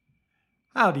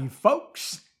Howdy,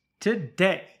 folks.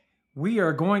 Today, we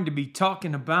are going to be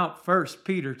talking about 1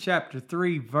 Peter chapter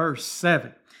 3, verse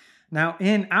 7. Now,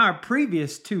 in our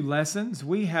previous two lessons,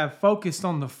 we have focused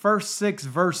on the first 6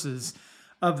 verses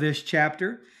of this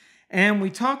chapter, and we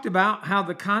talked about how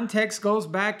the context goes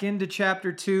back into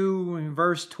chapter 2 and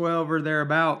verse 12 or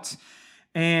thereabouts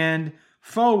and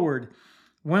forward.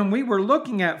 When we were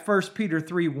looking at 1 Peter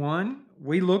 3:1,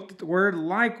 we looked at the word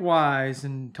likewise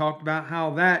and talked about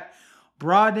how that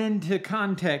brought into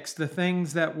context the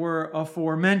things that were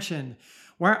aforementioned.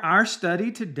 Where our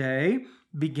study today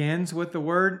begins with the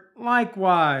word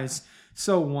likewise.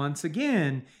 So once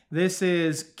again, this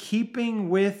is keeping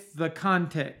with the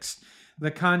context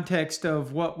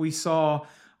of what we saw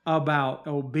about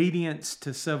obedience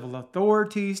to civil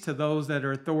authorities, to those that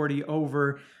are authority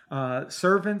over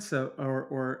servants,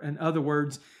 or in other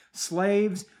words,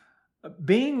 slaves,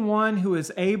 being one who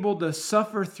is able to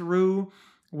suffer through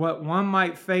what one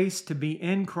might face to be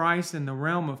in Christ in the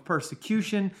realm of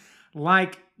persecution,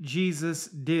 like Jesus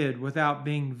did, without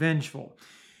being vengeful.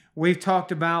 We've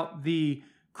talked about the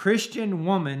Christian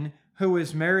woman who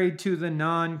is married to the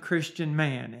non-Christian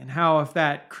man, and how if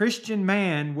that Christian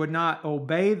man would not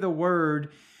obey the word,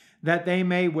 that they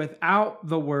may without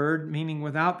the word, meaning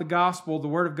without the gospel, the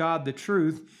word of God, the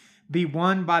truth, be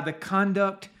won by the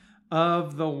conduct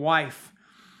of the wife.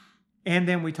 And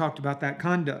then we talked about that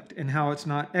conduct and how it's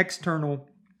not external,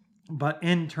 but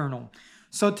internal.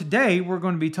 So today we're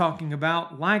going to be talking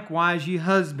about likewise ye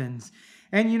husbands.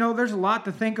 And there's a lot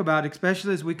to think about,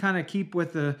 especially as we kind of keep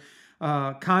with the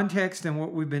context and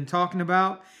what we've been talking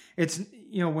about. It's,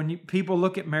 when people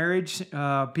look at marriage,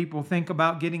 people think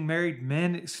about getting married,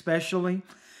 men especially.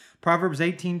 Proverbs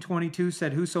 18:22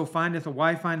 said, "Whoso findeth a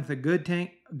wife findeth a good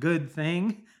thing,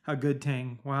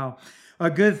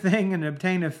 and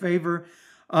obtaineth favor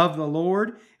of the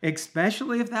Lord,"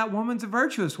 especially if that woman's a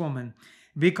virtuous woman,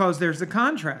 because there's a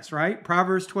contrast, right?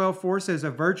 Proverbs 12:4 says,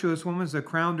 "A virtuous woman is a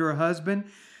crown to her husband,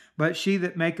 but she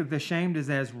that maketh ashamed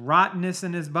is as rottenness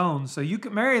in his bones." So you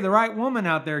can marry the right woman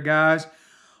out there, guys,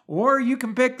 or you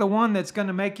can pick the one that's going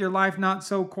to make your life not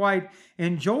so quite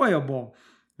enjoyable.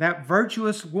 That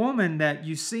virtuous woman that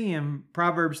you see in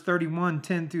Proverbs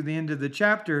 31:10 through the end of the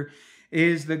chapter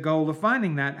is the goal of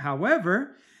finding that.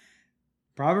 However,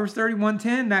 Proverbs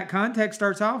 31:10, that context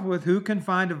starts off with, "Who can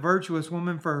find a virtuous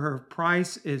woman, for her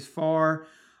price is far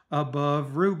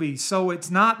above rubies." So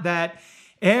it's not that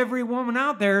every woman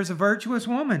out there is a virtuous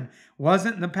woman.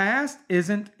 Wasn't in the past,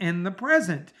 isn't in the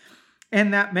present.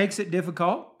 And that makes it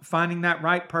difficult finding that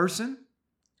right person.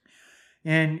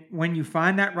 And when you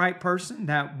find that right person,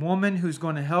 that woman who's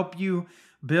going to help you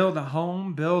build a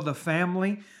home, build a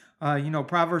family.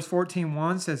 Proverbs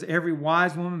 14:1 says, "Every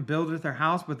wise woman buildeth her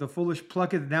house, but the foolish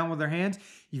plucketh it down with her hands."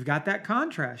 You've got that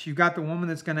contrast. You've got the woman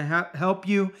that's going to help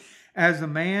you as a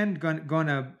man, going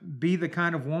to be the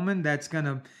kind of woman that's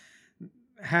you're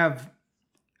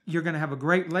going to have a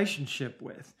great relationship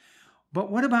with. But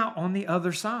what about on the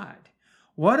other side?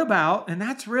 What about, and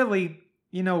that's really,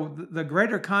 the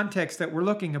greater context that we're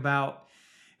looking about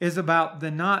is about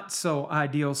the not so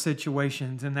ideal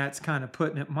situations, and that's kind of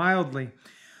putting it mildly.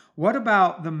 What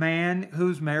about the man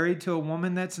who's married to a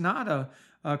woman that's not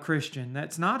a Christian,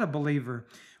 that's not a believer?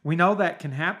 We know that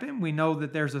can happen. We know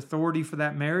that there's authority for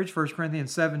that marriage. 1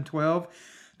 Corinthians 7:12,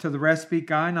 "To the rest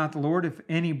speak I, not the Lord. If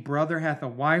any brother hath a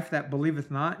wife that believeth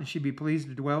not, and she be pleased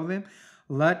to dwell with him,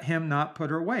 let him not put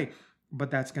her away." But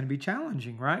that's going to be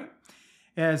challenging, right?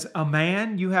 As a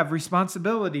man, you have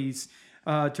responsibilities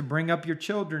to bring up your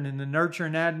children in the nurture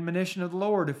and admonition of the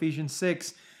Lord, Ephesians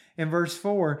 6 and verse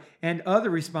 4, and other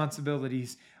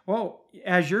responsibilities. Well,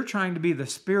 as you're trying to be the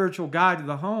spiritual guide of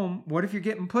the home, what if you're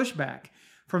getting pushback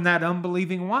from that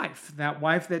unbelieving wife, that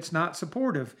wife that's not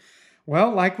supportive?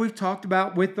 Well, like we've talked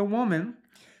about with the woman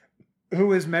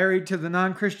who is married to the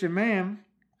non-Christian man,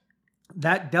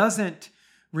 that doesn't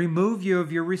remove you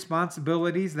of your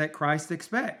responsibilities that Christ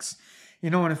expects.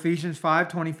 In Ephesians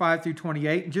 5:25 through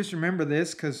 28, and just remember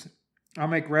this because I'll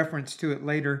make reference to it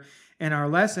later in our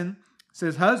lesson, it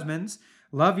says, "Husbands,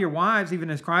 love your wives,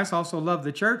 even as Christ also loved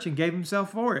the church and gave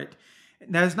himself for it."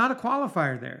 That is not a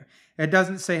qualifier there. It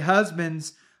doesn't say,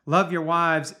 "Husbands, love your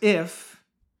wives if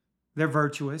they're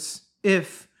virtuous,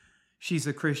 if she's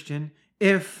a Christian,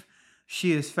 if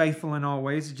she is faithful in all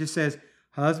ways." It just says,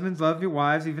 "Husbands, love your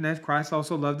wives, even as Christ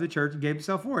also loved the church and gave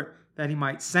himself for it, that he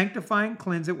might sanctify and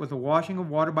cleanse it with the washing of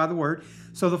water by the word."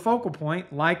 So the focal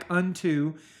point, like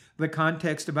unto the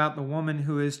context about the woman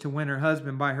who is to win her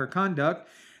husband by her conduct,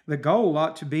 the goal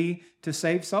ought to be to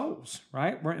save souls,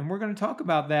 right? And we're going to talk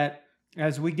about that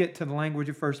as we get to the language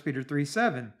of 1 Peter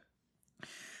 3:7.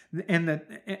 And the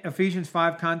Ephesians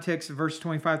 5 context, verse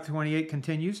 25 to 28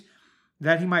 continues,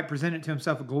 that he might present it to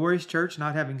himself a glorious church,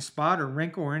 not having spot or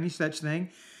wrinkle or any such thing,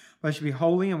 but should be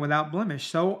holy and without blemish.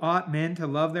 So ought men to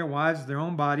love their wives as their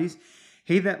own bodies.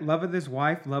 He that loveth his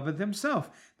wife loveth himself.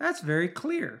 That's very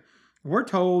clear. We're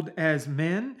told as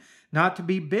men not to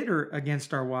be bitter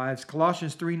against our wives.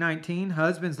 Colossians 3:19,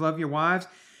 husbands, love your wives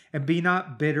and be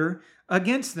not bitter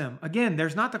against them. Again,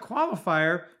 there's not the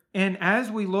qualifier. And as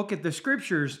we look at the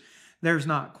scriptures, there's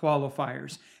not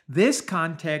qualifiers. This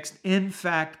context, in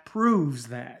fact, proves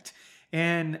that.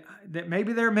 And that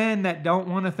maybe there are men that don't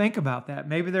want to think about that.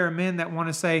 Maybe there are men that want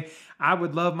to say, I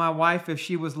would love my wife if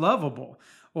she was lovable.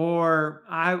 Or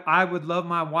I would love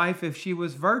my wife if she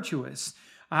was virtuous.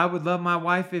 I would love my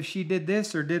wife if she did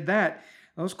this or did that.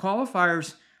 Those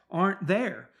qualifiers aren't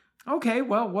there. Okay,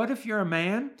 well, what if you're a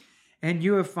man and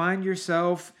you find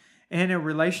yourself in a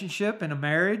relationship, in a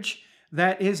marriage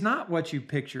that is not what you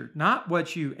pictured, not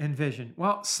what you envisioned?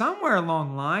 Well, somewhere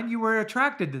along the line, you were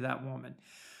attracted to that woman.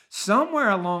 Somewhere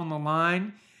along the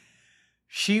line,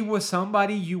 she was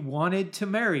somebody you wanted to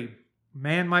marry.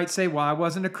 Man might say, well, I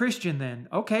wasn't a Christian then.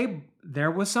 Okay,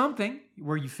 there was something.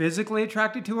 Were you physically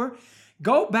attracted to her?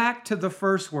 Go back to the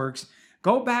first works.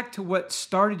 Go back to what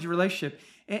started your relationship.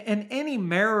 In any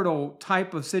marital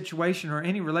type of situation or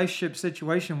any relationship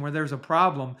situation where there's a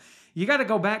problem, you got to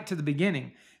go back to the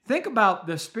beginning. Think about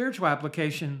the spiritual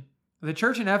application. The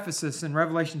church in Ephesus in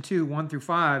Revelation 2, 1 through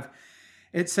 5,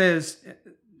 it says,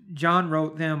 John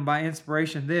wrote them by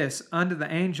inspiration this, unto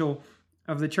the angel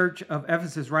of the church of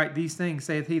Ephesus write these things,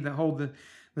 saith he that hold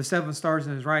the seven stars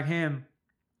in his right hand,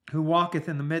 who walketh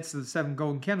in the midst of the seven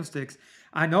golden candlesticks.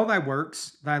 I know thy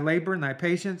works, thy labor, and thy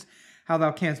patience, how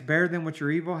thou canst bear them which are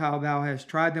evil, how thou hast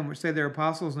tried them which say they are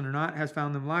apostles and are not, hast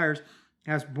found them liars,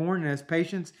 hast borne and hast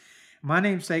patience. My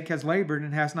name's sake hast labored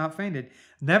and hast not fainted.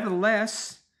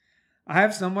 Nevertheless, I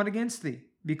have somewhat against thee,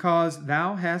 because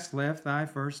thou hast left thy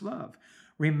first love.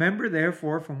 Remember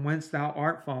therefore from whence thou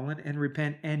art fallen, and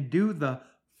repent and do the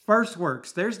first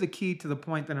works. There's the key to the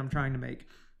point that I'm trying to make.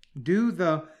 Do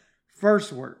the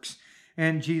first works.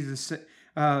 And Jesus,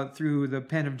 through the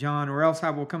pen of John, or else I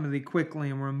will come to thee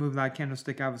quickly and will remove thy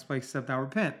candlestick out of its place, except thou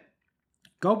repent.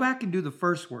 Go back and do the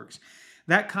first works.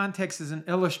 That context is an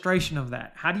illustration of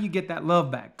that. How do you get that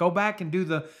love back? Go back and do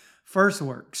the first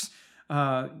works.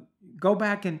 Go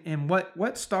back and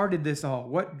what started this all?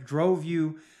 What drove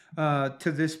you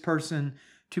to this person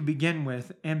to begin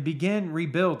with, and begin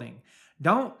rebuilding.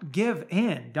 Don't give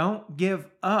in. Don't give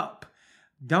up.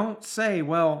 Don't say,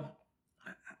 well,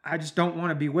 I just don't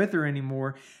want to be with her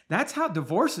anymore. That's how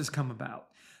divorces come about.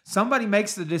 Somebody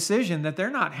makes the decision that they're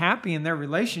not happy in their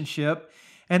relationship,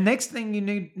 and next thing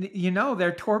you know,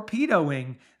 they're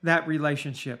torpedoing that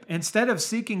relationship. Instead of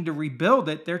seeking to rebuild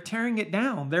it, they're tearing it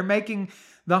down. They're making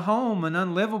the home an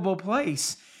unlivable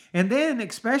place. And then,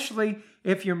 especially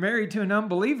if you're married to an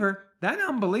unbeliever, that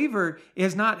unbeliever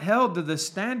is not held to the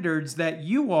standards that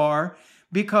you are,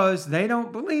 because they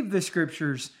don't believe the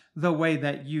scriptures the way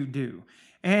that you do.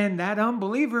 And that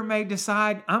unbeliever may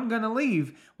decide, I'm going to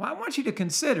leave. Well, I want you to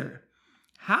consider,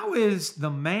 how is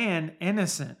the man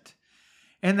innocent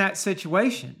in that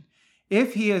situation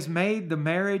if he has made the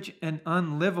marriage an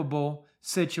unlivable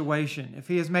situation, if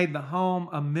he has made the home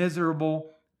a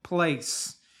miserable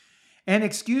place, and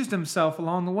excused himself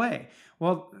along the way?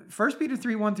 Well, 1 Peter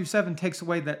 3, 1 through 7 takes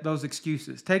away those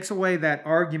excuses, takes away that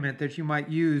argument that you might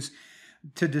use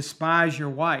to despise your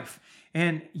wife.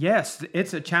 And yes,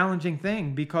 it's a challenging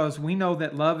thing, because we know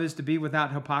that love is to be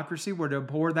without hypocrisy. We're to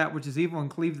abhor that which is evil and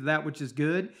cleave to that which is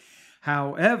good.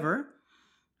 However,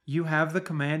 you have the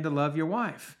command to love your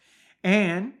wife.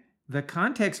 And the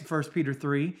context of 1 Peter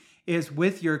 3 is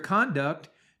with your conduct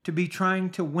to be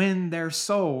trying to win their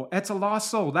soul. That's a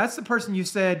lost soul. That's the person you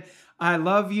said, I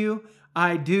love you,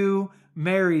 I do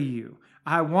marry you.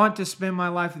 I want to spend my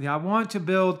life with you. I want to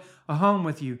build a home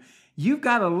with you. You've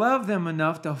got to love them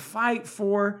enough to fight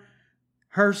for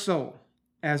her soul,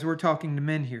 as we're talking to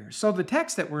men here. So the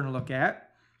text that we're going to look at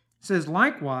says,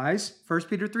 likewise, 1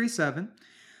 Peter 3, 7,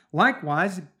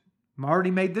 likewise, I've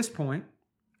already made this point,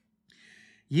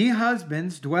 ye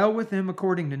husbands dwell with them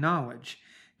according to knowledge,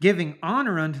 giving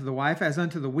honor unto the wife as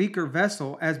unto the weaker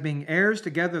vessel, as being heirs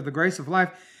together of the grace of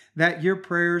life, that your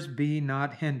prayers be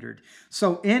not hindered.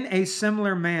 So in a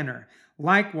similar manner,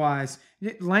 likewise,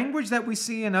 language that we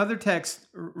see in other texts,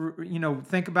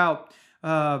 think about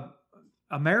a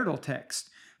marital text.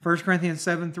 1 Corinthians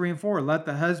 7, 3 and 4, let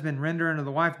the husband render unto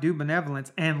the wife due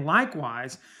benevolence, and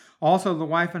likewise also the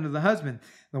wife unto the husband.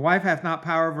 The wife hath not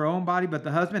power of her own body, but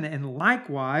the husband. And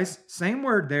likewise, same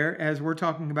word there as we're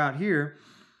talking about here,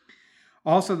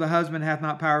 also the husband hath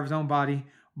not power of his own body,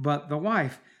 but the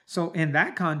wife. So in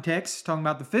that context, talking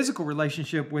about the physical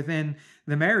relationship within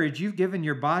the marriage, you've given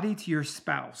your body to your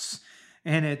spouse.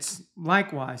 And it's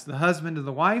likewise the husband to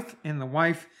the wife and the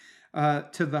wife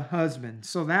to the husband.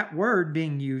 So that word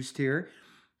being used here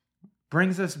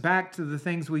brings us back to the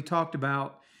things we talked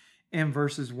about in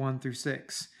verses 1 through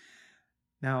 6.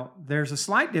 Now, there's a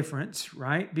slight difference,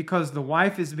 right? Because the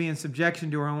wife is to be in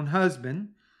subjection to her own husband.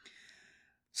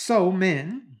 So,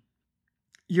 men,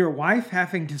 your wife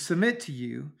having to submit to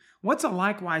you, what's a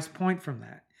likewise point from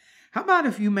that? How about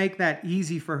if you make that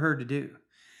easy for her to do?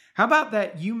 How about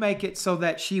that you make it so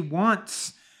that she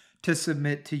wants to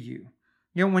submit to you?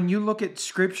 You know, when you look at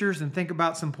scriptures and think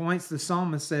about some points, the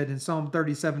psalmist said in Psalm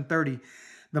 37:30,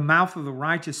 the mouth of the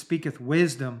righteous speaketh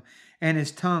wisdom, and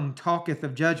his tongue talketh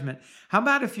of judgment. How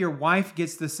about if your wife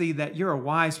gets to see that you're a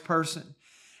wise person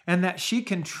and that she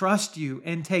can trust you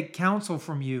and take counsel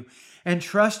from you and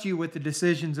trust you with the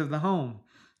decisions of the home?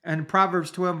 And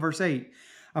Proverbs 12, verse 8,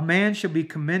 a man shall be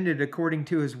commended according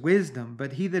to his wisdom,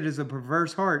 but he that is a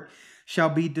perverse heart shall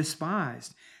be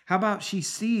despised. How about she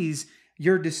sees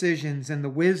your decisions and the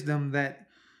wisdom that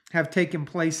have taken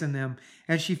place in them,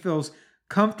 and she feels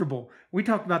comfortable? We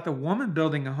talked about the woman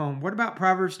building a home. What about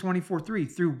Proverbs 24:3?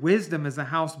 Through wisdom is a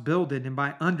house builded, and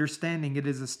by understanding it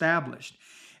is established.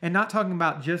 And not talking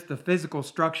about just the physical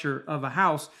structure of a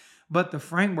house, but the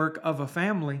framework of a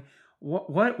family.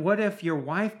 What if your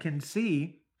wife can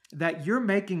see that you're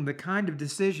making the kind of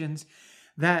decisions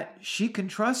that she can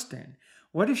trust in?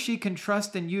 What if she can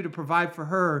trust in you to provide for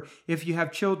her if you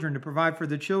have children, to provide for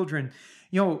the children?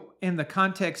 You know, in the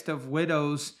context of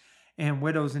widows and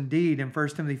widows indeed, in 1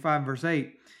 Timothy 5, verse 8,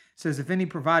 it says, if any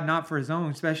provide not for his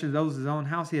own, especially those of his own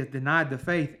house, he has denied the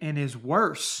faith and is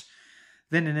worse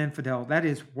than an infidel. That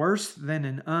is worse than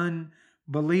an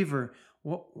unbeliever.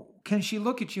 Well, can she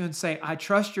look at you and say, I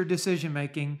trust your decision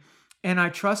making, and I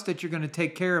trust that you're going to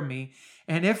take care of me.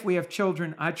 And if we have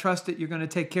children, I trust that you're going to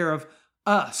take care of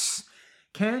us.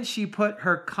 Can she put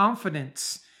her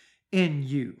confidence in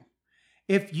you?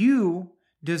 If you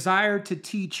desire to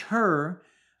teach her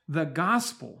the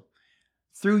gospel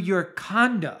through your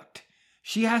conduct,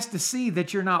 she has to see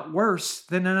that you're not worse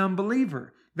than an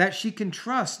unbeliever, that she can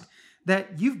trust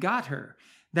that you've got her,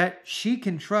 that she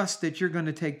can trust that you're going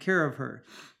to take care of her,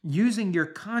 using your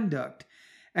conduct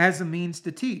as a means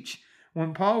to teach.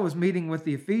 When Paul was meeting with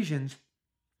the Ephesians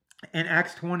in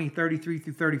Acts 20:33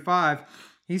 through 35,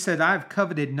 he said, I have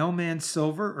coveted no man's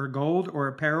silver or gold or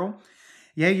apparel.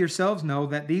 Yea, yourselves know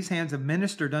that these hands have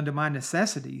ministered unto my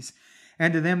necessities,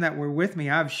 and to them that were with me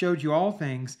I have showed you all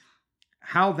things,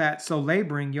 how that so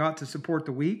laboring you ought to support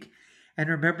the weak. And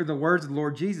remember the words of the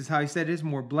Lord Jesus, how he said it is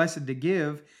more blessed to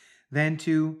give than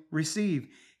to receive.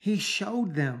 He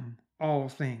showed them all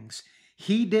things.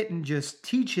 He didn't just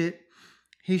teach it,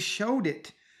 he showed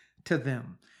it to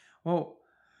them. Well,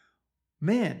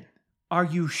 men, are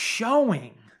you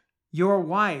showing your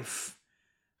wife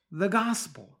the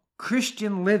gospel,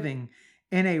 Christian living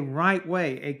in a right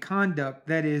way, a conduct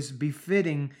that is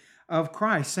befitting of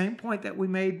Christ? Same point that we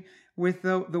made with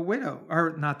the widow,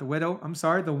 or not the widow,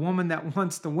 the woman that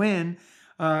wants to win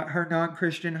her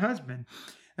non-Christian husband.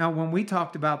 Now, when we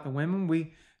talked about the women,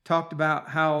 we talked about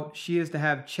how she is to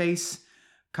have chaste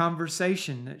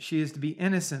conversation, that she is to be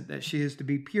innocent, that she is to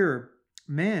be pure.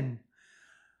 Men,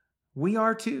 we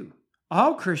are too.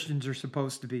 All Christians are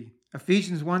supposed to be.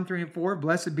 Ephesians 1:3-4,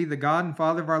 blessed be the God and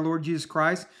Father of our Lord Jesus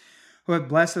Christ, who hath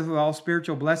blessed us with all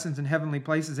spiritual blessings in heavenly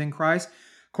places in Christ,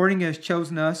 according as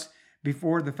chosen us in him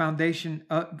before the foundation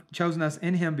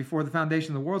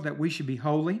of the world, that we should be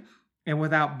holy and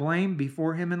without blame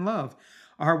before him in love.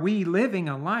 Are we living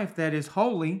a life that is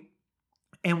holy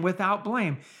and without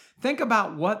blame? Think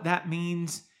about what that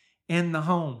means in the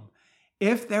home.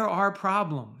 If there are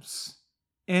problems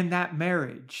in that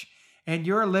marriage and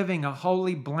you're living a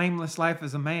holy, blameless life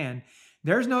as a man,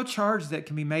 there's no charge that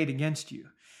can be made against you.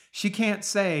 She can't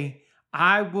say,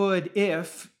 I would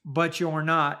if, but you're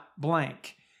not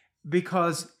blank,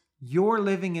 because you're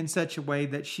living in such a way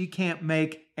that she can't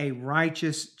make a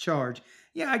righteous charge.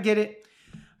 Yeah, I get it.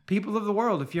 People of the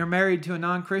world, if you're married to a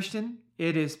non-Christian,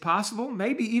 it is possible,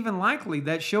 maybe even likely,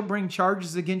 that she'll bring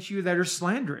charges against you that are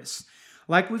slanderous,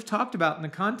 like we've talked about in the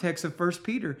context of 1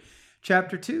 Peter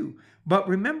chapter 2. But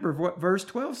remember what verse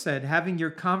 12 said, having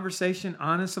your conversation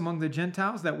honest among the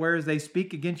Gentiles, that whereas they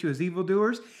speak against you as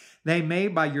evildoers, they may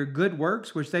by your good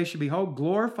works, which they should behold,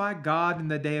 glorify God in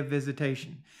the day of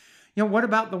visitation. You know, what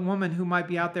about the woman who might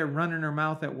be out there running her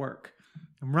mouth at work?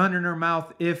 Running her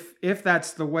mouth if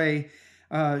that's the way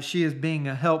she is being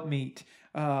a helpmeet.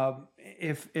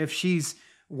 If she's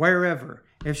wherever,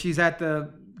 if she's at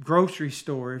the grocery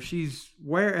store, if she's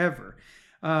wherever,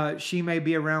 she may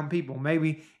be around people,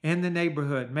 maybe in the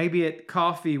neighborhood, maybe at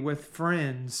coffee with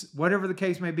friends, whatever the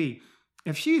case may be.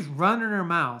 If she's running her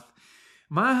mouth,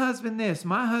 my husband this,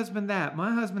 my husband that,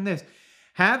 my husband this,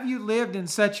 have you lived in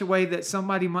such a way that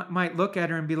somebody might look at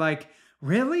her and be like,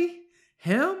 really?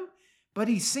 Him? But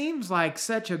he seems like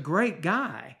such a great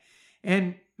guy.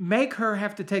 And make her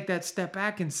have to take that step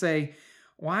back and say,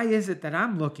 why is it that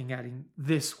I'm looking at him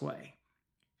this way?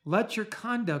 Let your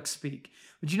conduct speak.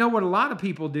 But you know what a lot of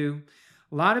people do?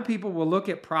 A lot of people will look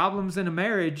at problems in a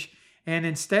marriage, and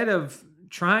instead of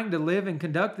trying to live and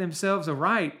conduct themselves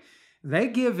aright, they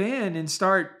give in and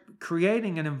start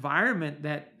creating an environment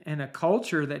and a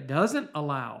culture that doesn't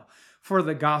allow for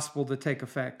the gospel to take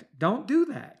effect. Don't do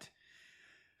that.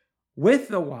 With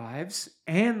the wives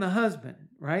and the husband,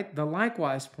 right? The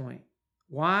likewise point.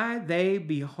 While they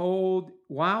behold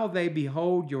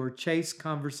your chaste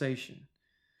conversation.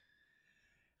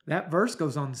 That verse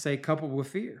goes on to say, coupled with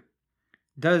fear.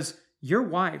 Does your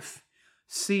wife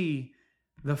see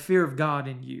the fear of God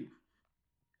in you?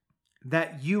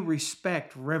 That you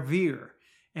respect, revere,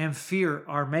 and fear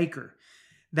our Maker.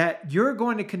 That you're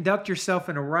going to conduct yourself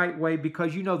in a right way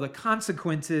because you know the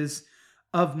consequences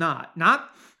of not.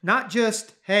 Not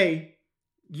just, hey,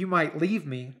 you might leave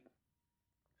me.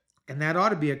 And that ought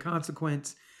to be a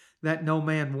consequence that no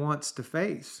man wants to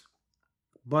face.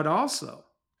 But also,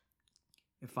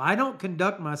 if I don't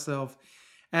conduct myself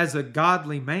as a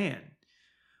godly man,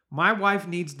 my wife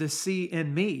needs to see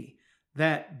in me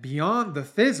that beyond the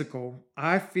physical,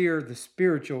 I fear the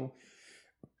spiritual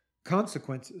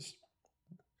consequences.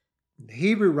 The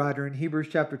Hebrew writer in Hebrews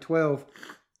chapter 12,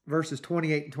 verses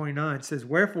 28 and 29 says,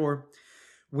 wherefore,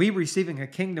 we receiving a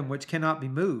kingdom which cannot be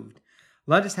moved,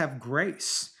 let us have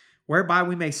grace, whereby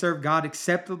we may serve God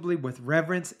acceptably with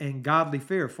reverence and godly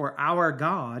fear, for our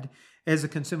God is a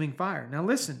consuming fire. Now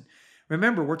listen,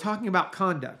 remember, we're talking about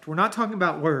conduct. We're not talking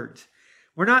about words.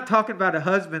 We're not talking about a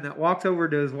husband that walks over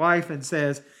to his wife and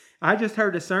says, I just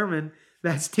heard a sermon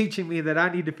that's teaching me that I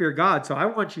need to fear God, so I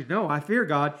want you to know I fear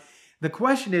God. The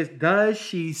question is, does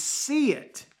she see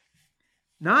it?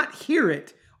 Not hear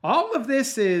it. All of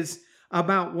this is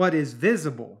about what is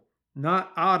visible,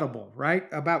 not audible, right?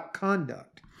 About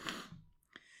conduct.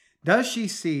 Does she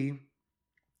see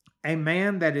a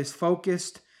man that is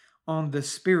focused on the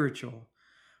spiritual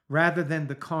rather than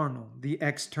the carnal, the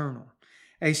external?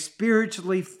 A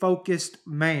spiritually focused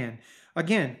man.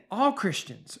 Again, all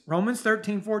Christians, Romans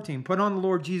 13:14, put on the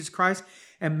Lord Jesus Christ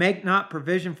and make not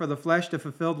provision for the flesh to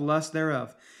fulfill the lust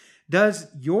thereof. Does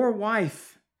your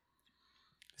wife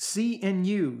see in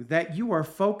you that you are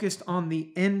focused on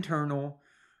the internal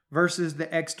versus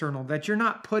the external, that you're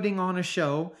not putting on a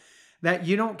show, that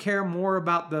you don't care more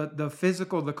about the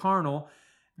physical, the carnal,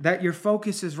 that your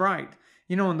focus is right?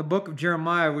 You know, in the book of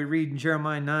Jeremiah, we read in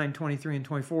Jeremiah 9:23 and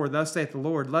 24, thus saith the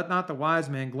Lord, let not the wise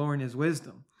man glory in his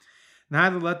wisdom,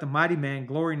 neither let the mighty man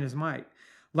glory in his might.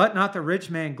 Let not the rich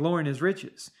man glory in his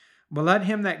riches, but let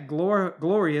him that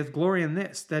glorieth glory in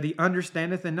this, that he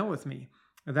understandeth and knoweth me,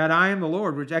 that I am the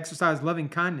Lord, which exercise loving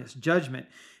kindness, judgment,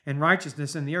 and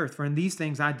righteousness in the earth. For in these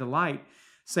things I delight,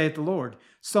 saith the Lord.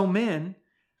 So men,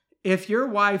 if your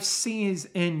wife sees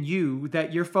in you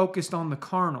that you're focused on the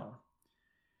carnal,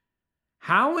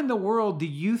 how in the world do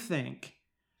you think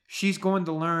she's going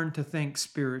to learn to think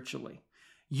spiritually?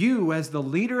 You, as the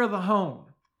leader of the home,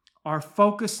 are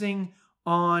focusing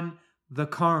on the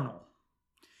carnal.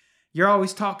 You're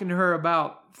always talking to her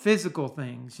about physical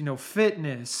things,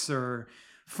 fitness or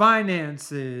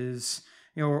finances,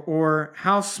 or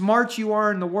how smart you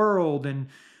are in the world and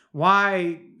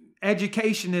why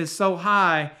education is so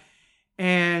high.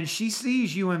 And she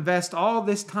sees you invest all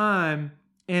this time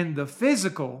in the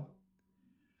physical.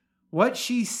 What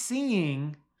she's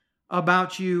seeing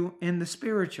about you in the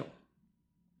spiritual.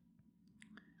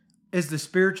 Is the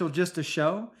spiritual just a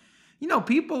show?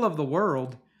 People of the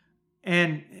world,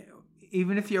 and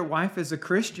even if your wife is a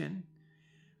Christian,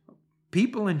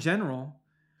 people in general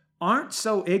aren't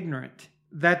so ignorant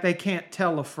that they can't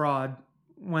tell a fraud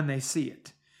when they see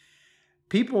it.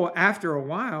 People, after a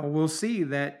while, will see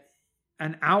that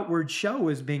an outward show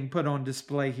is being put on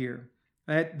display here.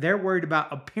 That they're worried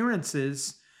about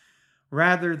appearances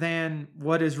rather than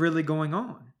what is really going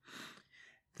on.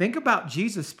 Think about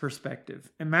Jesus'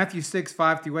 perspective. In Matthew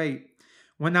 6:5-8,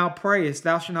 when thou prayest,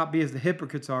 thou shalt not be as the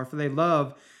hypocrites are, for they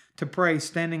love to pray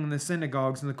standing in the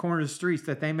synagogues and the corners of the streets,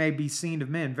 that they may be seen of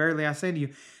men. Verily I say to you,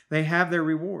 they have their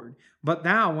reward. But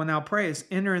thou, when thou prayest,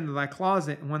 enter into thy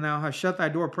closet, and when thou hast shut thy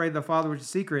door, pray to thy Father which is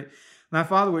secret, and thy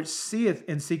Father which seeth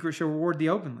in secret shall reward thee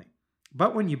openly.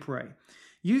 But when you pray,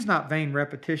 use not vain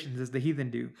repetitions as the heathen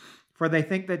do, for they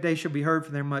think that they shall be heard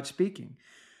for their much speaking.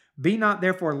 Be not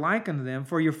therefore like unto them,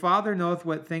 for your Father knoweth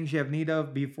what things you have need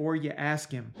of before you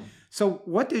ask him. So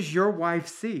what does your wife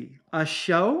see? A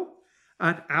show?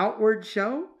 An outward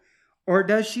show? Or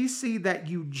does she see that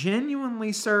you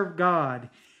genuinely serve God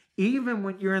even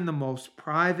when you're in the most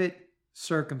private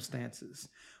circumstances?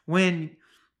 When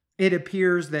it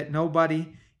appears that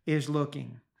nobody is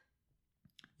looking.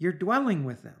 You're dwelling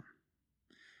with them.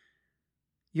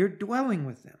 You're dwelling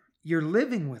with them. You're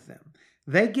living with them.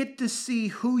 They get to see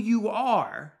who you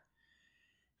are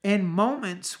in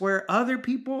moments where other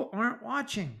people aren't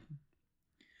watching.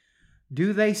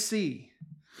 Do they see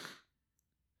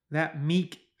that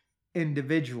meek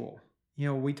individual? You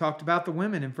know, we talked about the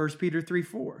women in 1 Peter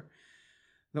 3:4.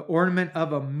 The ornament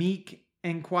of a meek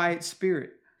and quiet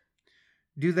spirit.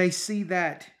 Do they see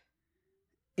that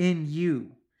in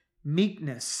you?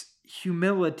 Meekness,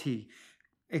 humility,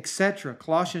 etc.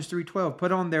 Colossians 3:12.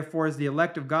 Put on therefore as the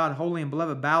elect of God, holy and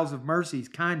beloved, bowels of mercies,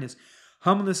 kindness,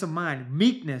 humbleness of mind,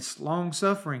 meekness,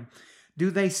 long-suffering.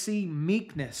 Do they see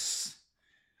meekness?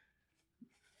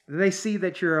 Do they see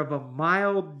that you're of a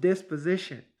mild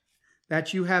disposition?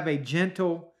 That you have a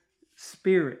gentle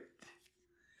spirit?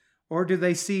 Or do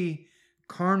they see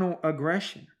carnal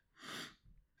aggression?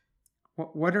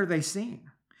 What are they seeing?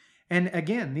 And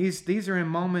again, these are in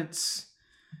moments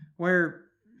where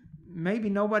maybe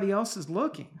nobody else is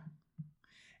looking.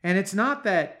 And it's not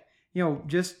that,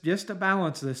 just to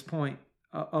balance this point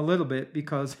a little bit,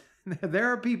 because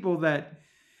there are people that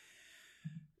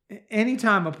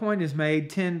anytime a point is made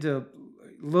tend to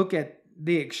look at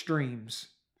the extremes.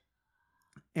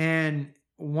 And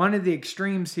one of the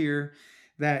extremes here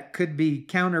that could be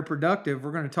counterproductive,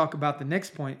 we're going to talk about the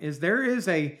next point, is there is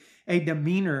a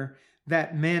demeanor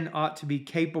that men ought to be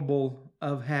capable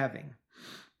of having.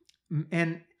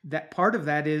 And that part of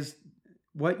that is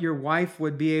what your wife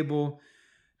would be able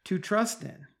to trust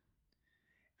in.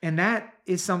 And that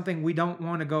is something we don't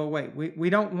want to go away. We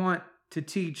don't want to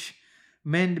teach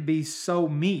men to be so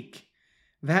meek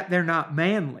that they're not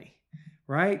manly,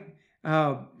 right?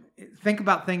 Think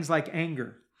about things like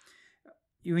anger.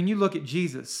 When you look at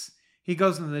Jesus, he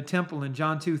goes into the temple in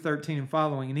John 2:13 and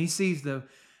following, and he sees the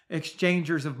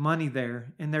exchangers of money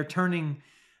there, and they're turning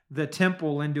the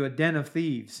temple into a den of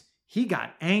thieves. He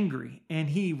got angry and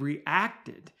he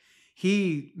reacted.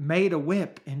 He made a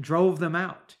whip and drove them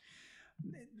out.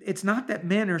 It's not that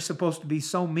men are supposed to be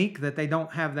so meek that they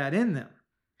don't have that in them.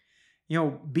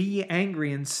 Be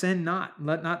angry and sin not.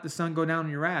 Let not the sun go down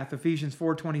in your wrath. Ephesians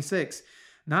 4:26.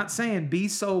 Not saying be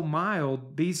so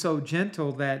mild, be so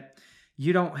gentle that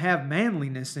you don't have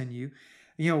manliness in you.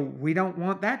 We don't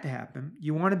want that to happen.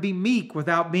 You want to be meek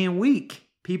without being weak.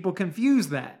 People confuse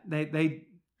that. They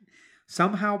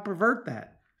somehow pervert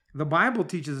that. The Bible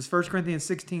teaches us, 1 Corinthians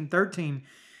 16:13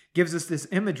 gives us this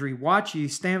imagery. Watch ye,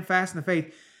 stand fast in the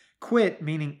faith. Quit,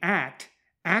 meaning act.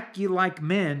 Act ye like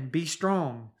men, be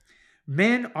strong.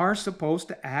 Men are supposed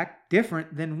to act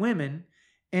different than women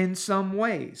in some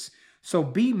ways. So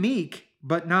be meek,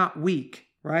 but not weak,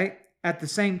 right? At the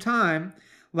same time,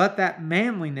 let that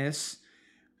manliness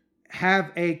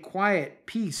have a quiet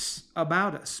peace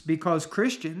about us, because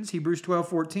Christians, Hebrews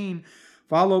 12:14,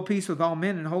 follow peace with all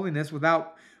men and holiness,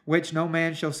 without which no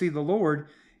man shall see the Lord.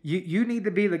 You need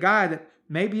to be the guy that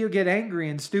maybe you get angry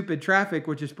in stupid traffic,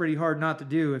 which is pretty hard not to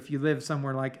do if you live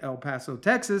somewhere like El Paso,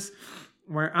 Texas,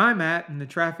 where I'm at, and the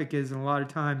traffic is a lot of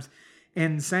times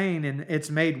insane, and it's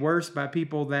made worse by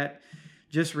people that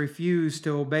just refuse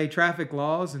to obey traffic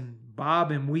laws and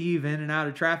bob and weave in and out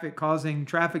of traffic, causing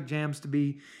traffic jams to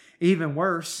be even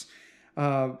worse.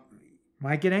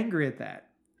 Might get angry at that.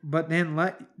 But then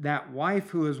let that wife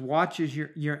who watches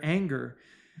your anger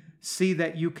see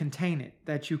that you contain it,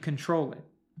 that you control it.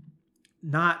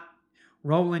 Not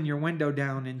rolling your window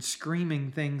down and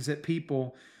screaming things at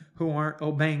people who aren't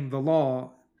obeying the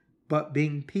law, but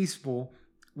being peaceful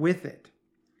with it.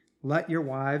 Let your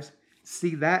wives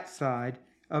see that side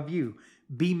of you.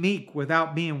 Be meek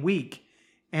without being weak,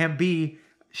 and be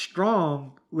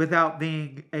strong without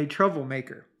being a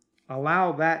troublemaker.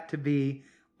 Allow that to be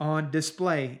on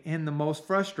display in the most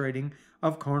frustrating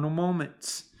of carnal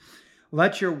moments.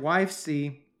 Let your wife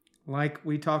see, like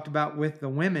we talked about with the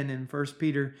women in 1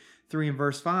 Peter 3 and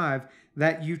verse 5,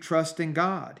 that you trust in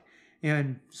God.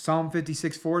 In Psalm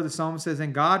 56:4, the psalmist says,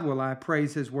 "In God will I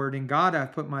praise his word. In God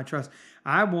I've put my trust.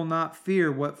 I will not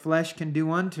fear what flesh can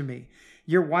do unto me."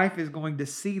 Your wife is going to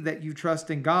see that you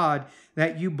trust in God,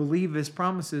 that you believe his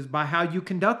promises by how you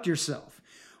conduct yourself.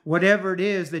 Whatever it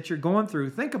is that you're going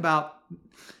through, think about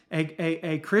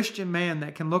a Christian man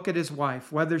that can look at his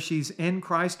wife, whether she's in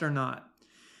Christ or not,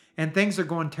 and things are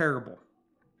going terrible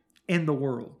in the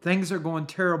world. Things are going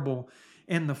terrible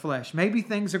in the flesh. Maybe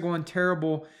things are going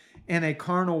terrible in a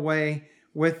carnal way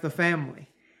with the family.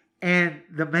 And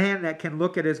the man that can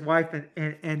look at his wife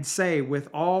and say with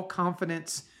all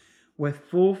confidence, with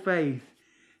full faith,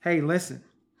 hey, listen,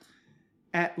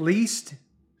 at least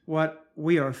what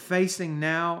we are facing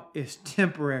now is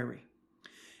temporary.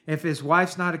 If his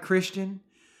wife's not a Christian,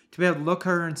 to be able to look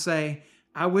her and say,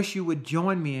 I wish you would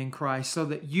join me in Christ so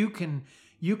that you can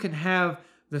have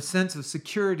the sense of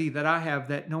security that I have,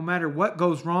 that no matter what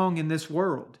goes wrong in this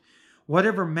world,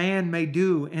 whatever man may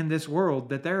do in this world,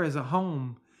 that there is a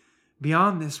home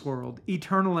beyond this world,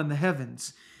 eternal in the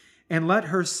heavens. And let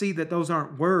her see that those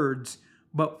aren't words,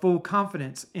 but full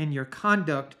confidence in your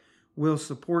conduct will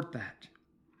support that.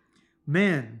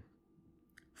 Men,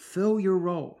 fill your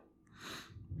role.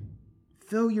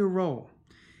 Fill your role.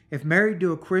 If married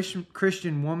to a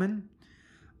Christian woman,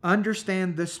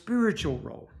 understand the spiritual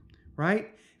role, right?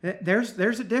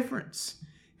 There's a difference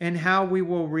in how we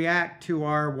will react to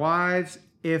our wives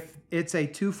if it's a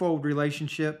twofold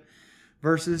relationship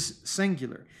versus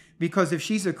singular. Because if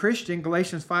she's a Christian,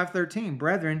 Galatians 5:13,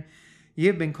 brethren, ye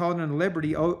have been called unto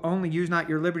liberty, only use not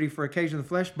your liberty for occasion of the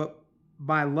flesh, but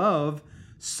by love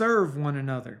serve one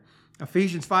another.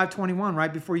 Ephesians 5:21,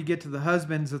 right before you get to the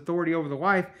husband's authority over the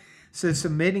wife, says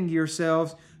submitting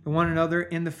yourselves to one another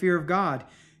in the fear of God.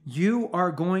 You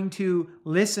are going to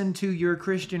listen to your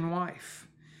Christian wife.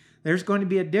 There's going to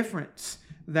be a difference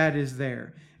that is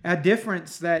there. A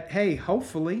difference that, hey,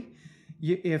 hopefully,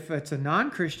 if it's a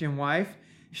non-Christian wife,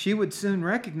 she would soon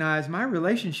recognize my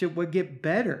relationship would get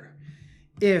better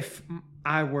if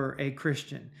I were a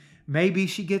Christian. Maybe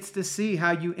she gets to see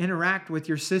how you interact with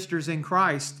your sisters in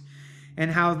Christ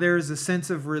and how there's a sense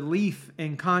of relief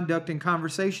in conduct and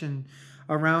conversation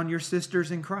around your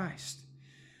sisters in Christ.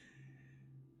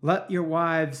 Let your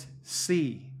wives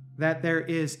see that there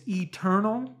is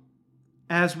eternal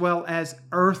as well as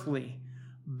earthly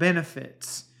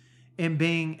benefits in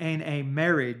being in a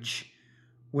marriage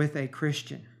with a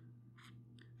Christian.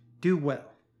 Do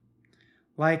well.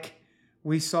 Like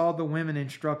we saw the women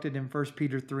instructed in 1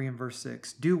 Peter 3 and verse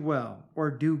 6. Do well or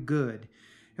do good.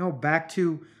 Back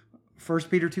to 1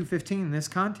 Peter 2:15 in this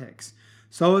context.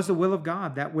 So is the will of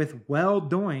God, that with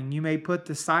well-doing you may put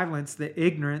to silence the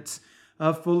ignorance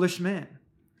of foolish men.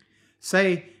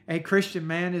 Say a Christian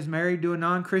man is married to a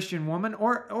non-Christian woman,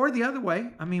 or the other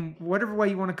way. I mean, whatever way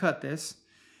you want to cut this.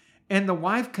 And the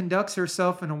wife conducts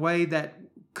herself in a way that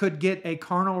could get a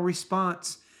carnal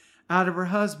response out of her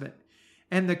husband.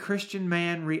 And the Christian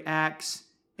man reacts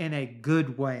in a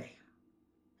good way.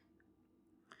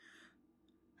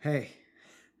 Hey,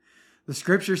 the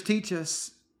scriptures teach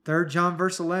us, 3 John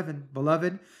verse 11,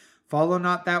 beloved, follow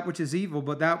not that which is evil,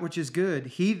 but that which is good.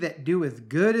 He that doeth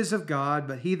good is of God,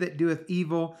 but he that doeth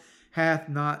evil hath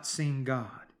not seen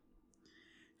God.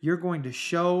 You're going to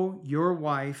show your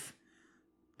wife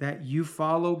that you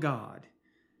follow God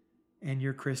in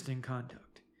your Christian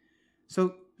conduct.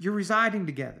 So you're residing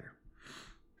together.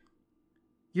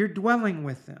 You're dwelling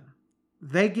with them.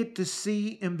 They get to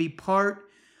see and be part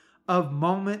of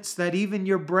moments that even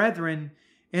your brethren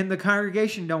in the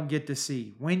congregation don't get to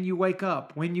see. When you wake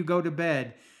up, when you go to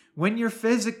bed, when you're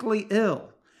physically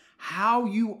ill, how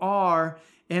you are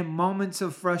in moments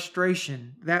of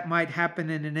frustration that might happen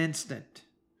in an instant.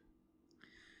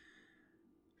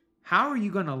 How are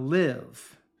you going to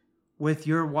live with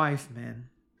your wife, men?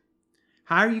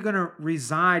 How are you going to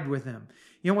reside with them?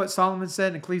 You know what Solomon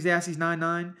said in Ecclesiastes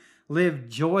 9:9? Live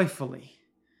joyfully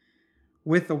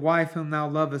with the wife whom thou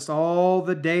lovest all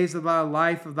the days of thy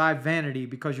life of thy vanity,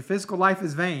 because your physical life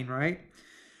is vain, right?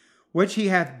 Which he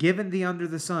hath given thee under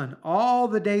the sun, all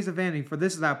the days of vanity, for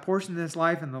this is thy portion in this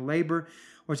life and the labor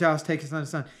which thou hast taken under the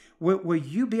sun. Will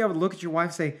you be able to look at your wife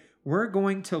and say, we're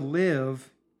going to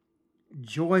live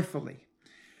joyfully?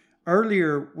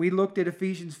 Earlier, we looked at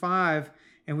Ephesians 5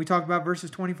 and we talked about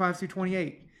verses 25 through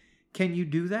 28. Can you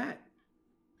do that?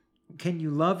 Can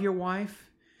you love your wife?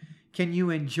 Can you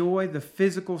enjoy the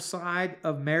physical side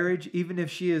of marriage, even if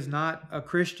she is not a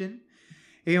Christian?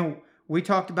 We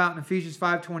talked about in Ephesians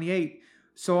 5:28,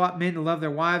 so ought men to love their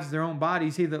wives, their own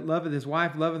bodies. He that loveth his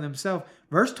wife loveth himself.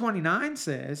 Verse 29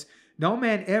 says, no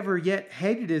man ever yet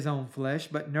hated his own flesh,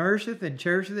 but nourisheth and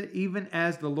cherisheth it, even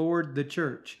as the Lord the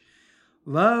church.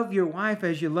 Love your wife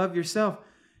as you love yourself.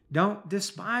 Don't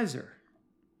despise her.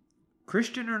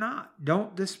 Christian or not,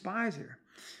 don't despise her.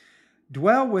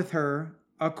 Dwell with her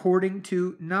according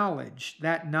to knowledge.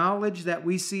 That knowledge that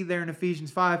we see there in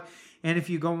Ephesians 5. And if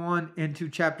you go on into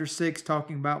chapter 6,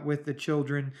 talking about with the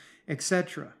children,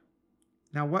 etc.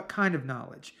 Now, what kind of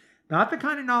knowledge? Not the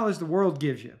kind of knowledge the world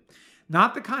gives you.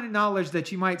 Not the kind of knowledge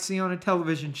that you might see on a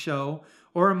television show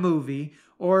or a movie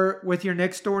or with your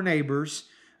next door neighbors,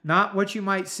 not what you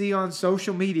might see on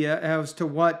social media as to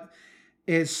what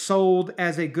is sold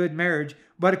as a good marriage,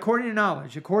 but according to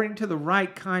knowledge, according to the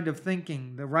right kind of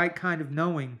thinking, the right kind of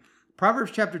knowing.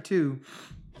 Proverbs chapter 2,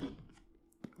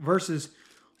 verses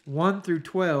 1 through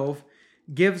 12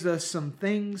 gives us some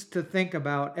things to think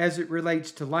about as it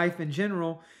relates to life in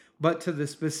general, but to the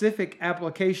specific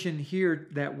application here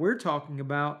that we're talking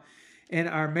about in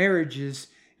our marriages,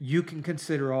 you can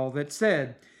consider all that's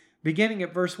said. Beginning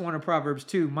at verse 1 of Proverbs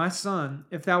 2, My son,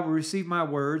 if thou will receive my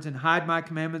words and hide my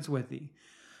commandments with thee,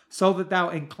 so that thou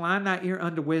incline thy ear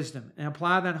unto wisdom and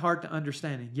apply thine heart to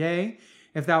understanding. Yea,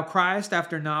 if thou criest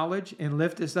after knowledge and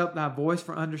liftest up thy voice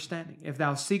for understanding, if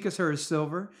thou seekest her as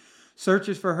silver,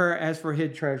 searchest for her as for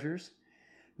hid treasures,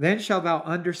 then shalt thou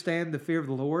understand the fear of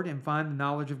the Lord and find the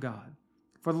knowledge of God.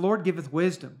 For the Lord giveth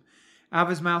wisdom. Out of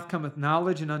his mouth cometh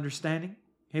knowledge and understanding.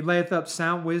 He layeth up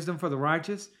sound wisdom for the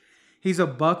righteous. He's a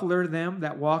buckler to them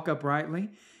that walk uprightly.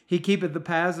 He keepeth the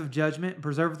paths of judgment and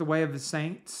preserveth the way of his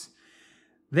saints.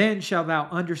 Then shalt thou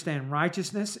understand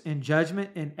righteousness and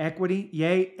judgment and equity,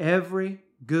 yea, every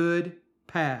good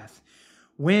path.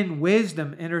 When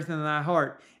wisdom entereth into thy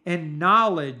heart, and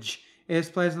knowledge is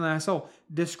pleasant in thy soul,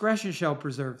 discretion shall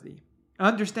preserve thee.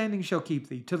 Understanding shall keep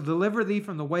thee, to deliver thee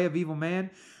from the way of evil man,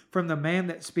 from the man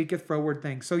that speaketh froward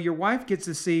things. So your wife gets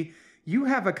to see you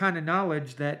have a kind of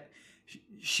knowledge that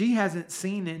she hasn't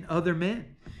seen in other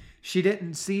men. She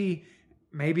didn't see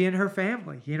maybe in her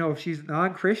family. If she's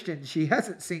non-Christian, she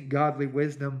hasn't seen godly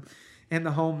wisdom in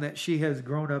the home that she has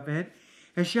grown up in.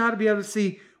 And she ought to be able to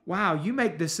see, wow, you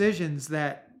make decisions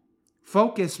that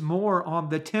focus more on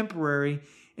the temporary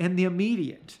and the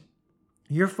immediate.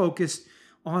 You're focused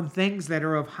on things that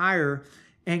are of higher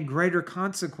and greater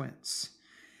consequence.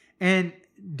 And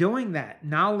doing that,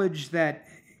 knowledge that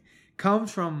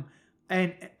comes from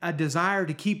a desire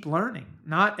to keep learning,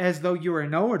 not as though you're a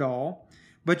know-it-all,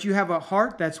 but you have a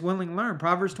heart that's willing to learn.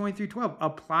 Proverbs 23:12,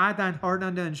 apply thine heart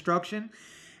unto instruction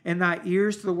and thy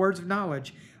ears to the words of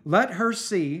knowledge. Let her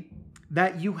see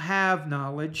that you have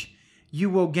knowledge. You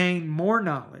will gain more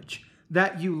knowledge,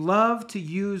 that you love to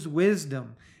use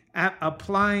wisdom,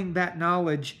 applying that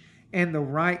knowledge in the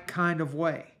right kind of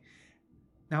way.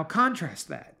 Now contrast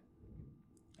that.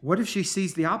 What if she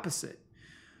sees the opposite?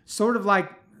 Sort of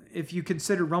like if you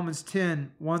consider Romans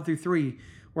 10, 1 through 3,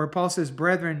 where Paul says,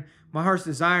 Brethren, my heart's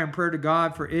desire and prayer to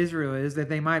God for Israel is that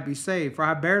they might be saved. For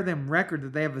I bear them record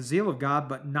that they have a zeal of God,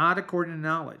 but not according to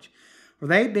knowledge. For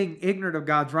they, being ignorant of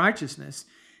God's righteousness,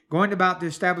 going about to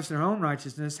establish their own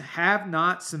righteousness, have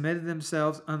not submitted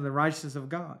themselves unto the righteousness of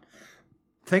God.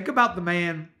 Think about the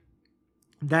man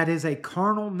that is a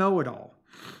carnal know-it-all.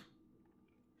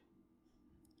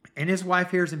 And his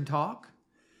wife hears him talk,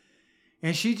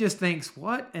 and she just thinks,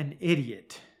 what an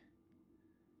idiot.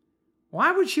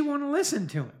 Why would she want to listen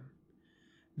to him?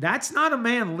 That's not a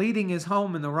man leading his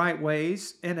home in the right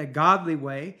ways, in a godly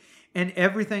way, and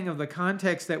everything of the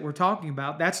context that we're talking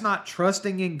about. That's not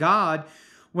trusting in God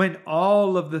when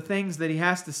all of the things that he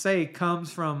has to say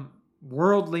comes from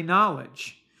worldly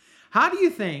knowledge. How do you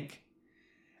think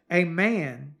a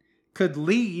man could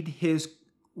lead his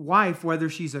wife, whether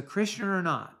she's a Christian or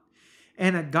not,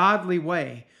 in a godly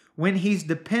way when he's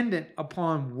dependent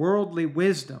upon worldly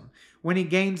wisdom, when he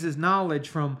gains his knowledge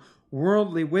from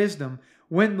worldly wisdom,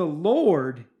 when the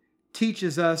Lord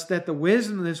teaches us that the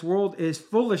wisdom of this world is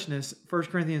foolishness, 1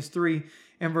 Corinthians 3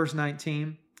 and verse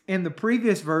 19. In the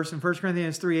previous verse, in 1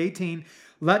 Corinthians 3:18,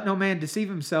 let no man deceive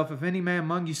himself. If any man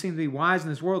among you seem to be wise in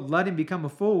this world, let him become a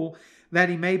fool, that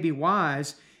he may be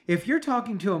wise. If you're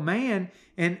talking to a man,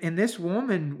 and this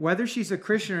woman, whether she's a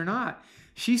Christian or not,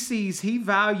 she sees he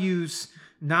values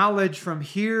knowledge from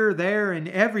here, there, and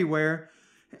everywhere.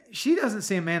 She doesn't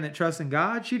see a man that trusts in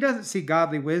God. She doesn't see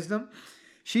godly wisdom.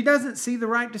 She doesn't see the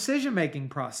right decision-making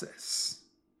process.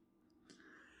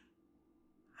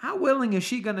 How willing is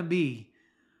she going to be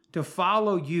to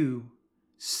follow you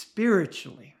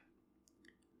spiritually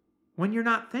when you're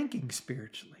not thinking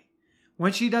spiritually?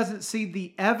 When she doesn't see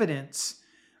the evidence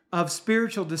of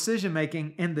spiritual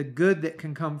decision-making and the good that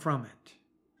can come from it?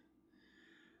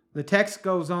 The text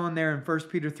goes on there in 1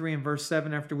 Peter 3 and verse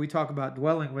 7, after we talk about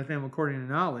dwelling with him according to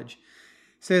knowledge,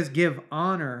 says, give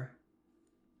honor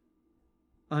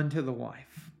unto the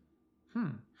wife.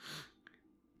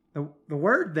 The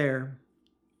word there,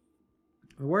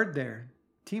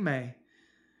 time,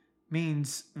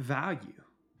 means value,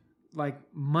 like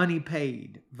money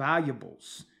paid,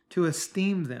 valuables, to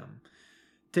esteem them,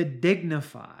 to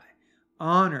dignify,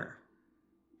 honor,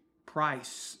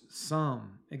 price,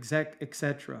 sum,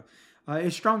 etc.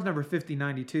 It's Strong's number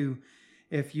 5092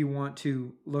 if you want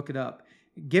to look it up.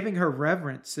 Giving her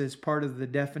reverence is part of the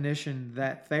definition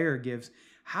that Thayer gives.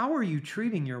 How are you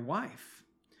treating your wife?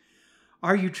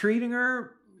 Are you treating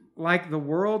her like the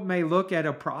world may look at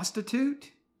a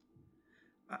prostitute?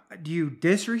 Do you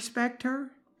disrespect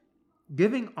her?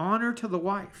 Giving honor to the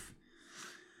wife.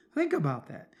 Think about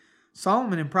that.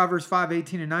 Solomon in Proverbs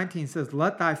 5:18 and 19 says,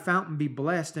 "Let thy fountain be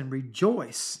blessed and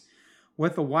rejoice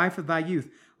with the wife of thy youth.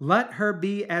 Let her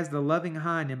be as the loving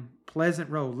hind in pleasant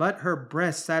roe. Let her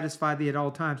breast satisfy thee at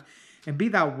all times, and be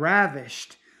thou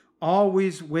ravished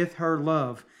always with her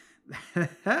love."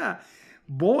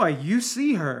 Boy, you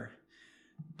see her.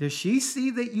 Does she see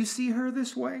that you see her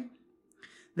this way?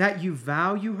 That you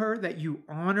value her, that you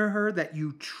honor her, that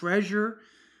you treasure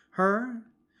her?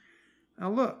 Now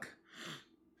look,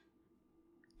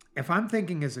 if I'm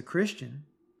thinking as a Christian,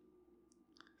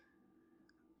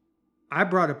 I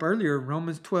brought up earlier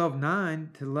Romans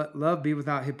 12:9 to let love be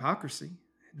without hypocrisy.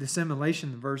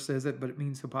 Dissimulation, the verse says it, but it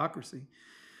means hypocrisy.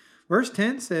 Verse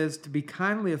 10 says to be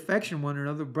kindly affection one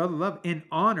another, brother love, in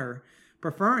honor,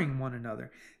 preferring one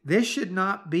another. This should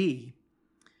not be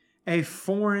a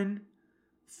foreign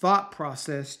thought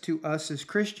process to us as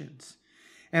Christians.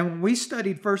 And when we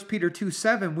studied 1 Peter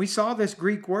 2:7, we saw this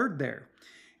Greek word there.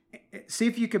 See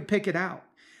if you can pick it out.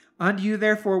 Unto you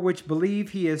therefore which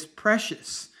believe he is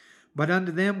precious, but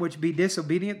unto them which be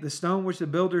disobedient, the stone which the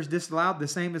builders disallowed, the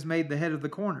same is made the head of the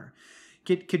corner.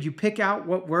 Could you pick out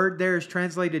what word there is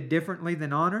translated differently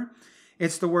than honor?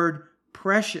 It's the word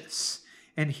precious.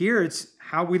 And here it's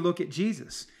how we look at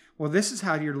Jesus. Well, this is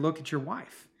how you're to look at your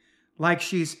wife. Like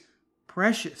she's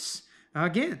precious. Now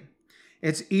again,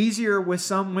 it's easier with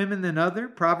some women than other.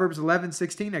 Proverbs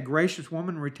 11:16, a gracious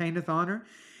woman retaineth honor,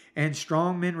 and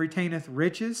strong men retaineth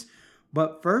riches.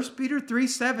 But 1 Peter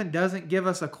 3:7 doesn't give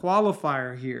us a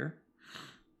qualifier here,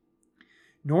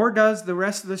 nor does the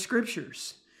rest of the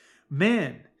scriptures.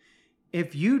 Men,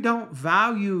 if you don't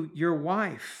value your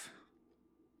wife,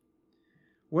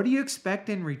 what do you expect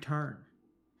in return?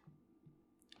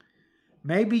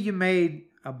 Maybe you made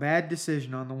a bad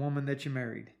decision on the woman that you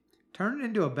married. Turn it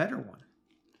into a better one.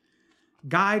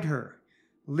 Guide her,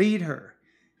 lead her,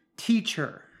 teach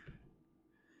her.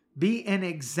 Be an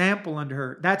example unto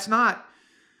her. That's not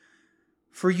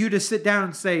for you to sit down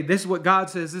and say, this is what God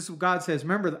says, this is what God says.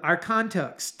 Remember our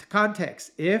context.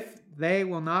 If they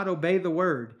will not obey the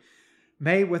word,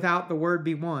 may without the word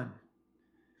be won.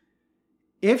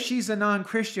 If she's a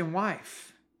non-Christian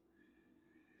wife,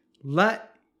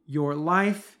 let your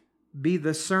life be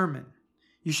the sermon.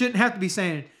 You shouldn't have to be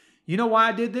saying, you know why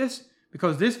I did this?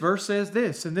 Because this verse says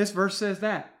this and this verse says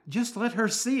that. Just let her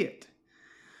see it.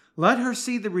 Let her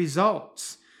see the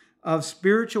results of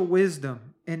spiritual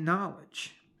wisdom and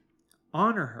knowledge.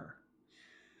 Honor her.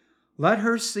 Let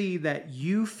her see that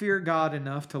you fear God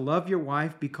enough to love your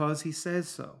wife because he says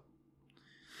so.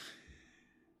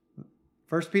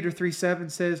 1 Peter 3:7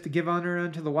 says to give honor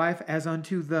unto the wife as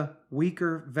unto the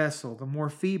weaker vessel, the more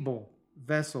feeble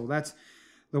vessel. That's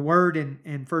the word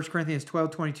in 1 Corinthians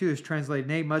 12:22 is translated,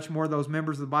 nay, much more those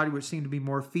members of the body which seem to be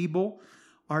more feeble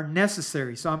are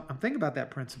necessary. So I'm thinking about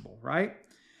that principle, right?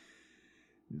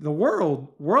 The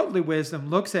worldly wisdom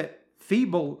looks at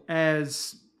feeble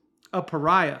as a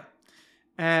pariah,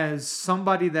 as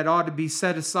somebody that ought to be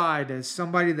set aside, as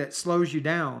somebody that slows you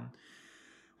down.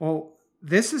 Well,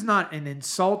 this is not an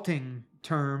insulting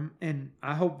term, and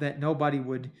I hope that nobody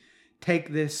would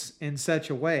take this in such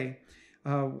a way.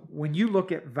 When you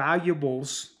look at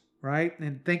valuables, right,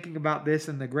 and thinking about this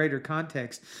in the greater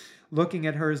context, looking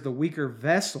at her as the weaker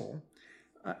vessel,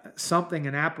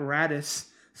 an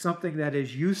apparatus, something that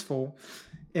is useful.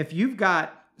 If you've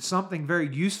got something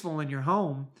very useful in your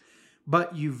home,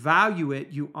 but you value it,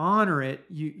 you honor it,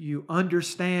 you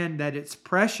understand that it's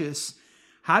precious,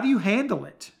 how do you handle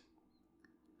it?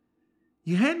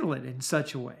 You handle it in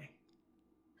such a way.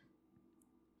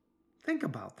 Think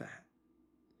about that.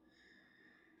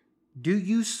 Do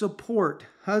you support,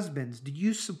 husbands, do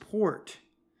you support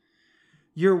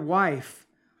your wife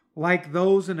like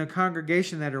those in a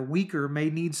congregation that are weaker may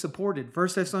need supported?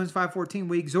 1 Thessalonians 5:14,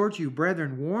 we exhort you,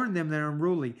 brethren, warn them that are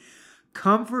unruly,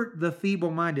 comfort the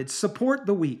feeble-minded, support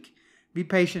the weak, be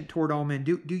patient toward all men.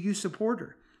 Do you support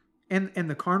her? And in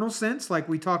the carnal sense, like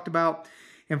we talked about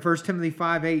in 1 Timothy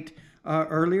 5:8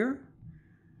 earlier,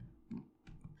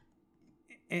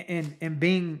 and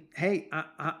being, hey,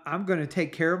 I'm going to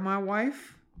take care of my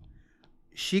wife.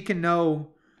 She can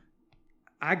know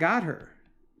I got her.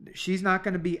 She's not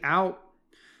going to be out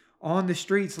on the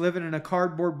streets living in a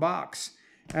cardboard box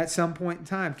at some point in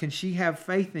time. Can she have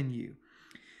faith in you?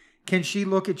 Can she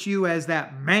look at you as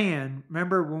that man?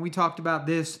 Remember when we talked about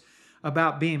this,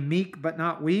 about being meek but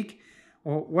not weak?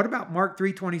 Well, what about Mark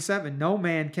 3:27? No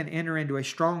man can enter into a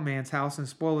strong man's house and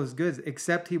spoil his goods,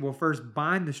 except he will first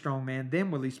bind the strong man,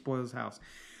 then will he spoil his house.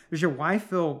 Does your wife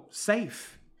feel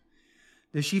safe?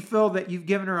 Does she feel that you've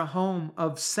given her a home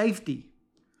of safety?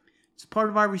 It's part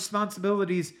of our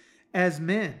responsibilities as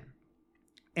men.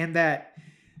 And that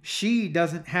she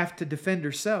doesn't have to defend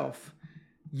herself.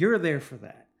 You're there for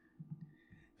that.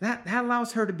 That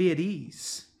allows her to be at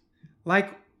ease.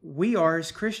 Like we are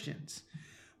as Christians.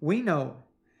 We know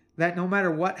that no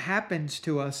matter what happens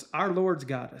to us, our Lord's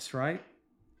got us, right?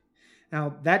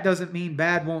 Now, that doesn't mean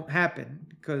bad won't happen,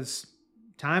 because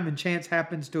time and chance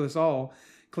happens to us all.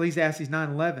 Ecclesiastes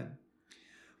 9:11.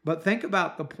 But think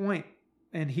about the point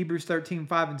in Hebrews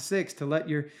 13:5 and 6, to let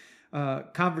your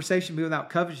conversation be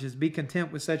without covetousness, be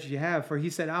content with such as you have. For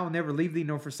he said, I will never leave thee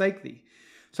nor forsake thee.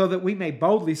 So that we may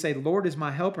boldly say, the Lord is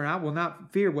my helper, and I will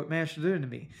not fear what man shall do unto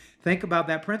me. Think about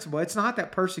that principle. It's not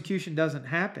that persecution doesn't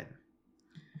happen.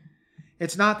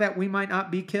 It's not that we might not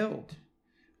be killed.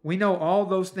 We know all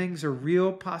those things are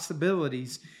real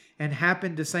possibilities and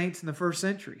happened to saints in the first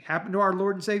century. Happened to our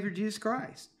Lord and Savior Jesus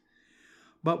Christ.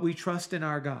 But we trust in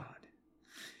our God.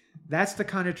 That's the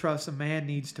kind of trust a man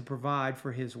needs to provide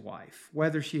for his wife,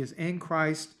 whether she is in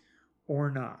Christ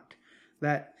or not.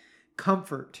 That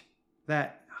comfort,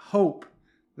 that hope,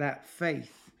 that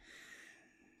faith.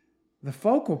 The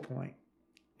focal point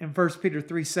in 1 Peter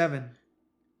 3:7,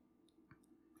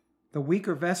 the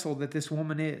weaker vessel that this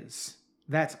woman is,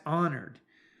 that's honored,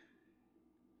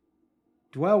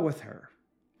 dwell with her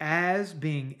as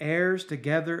being heirs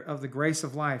together of the grace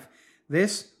of life.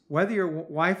 This, whether your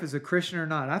wife is a Christian or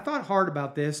not. I thought hard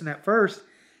about this, and at first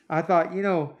I thought,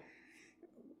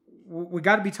 we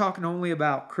got to be talking only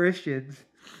about Christians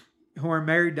who are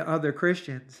married to other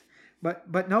Christians.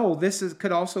 But no,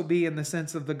 could also be in the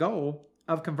sense of the goal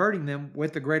of converting them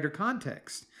with the greater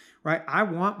context, right? I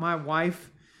want my wife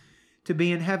to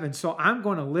be in heaven, so I'm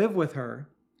going to live with her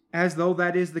as though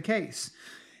that is the case.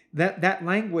 That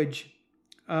language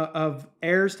of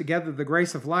heirs together, the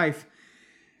grace of life,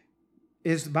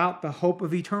 is about the hope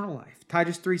of eternal life.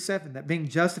 Titus 3:7, that being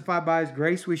justified by his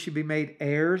grace, we should be made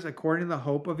heirs according to the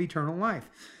hope of eternal life.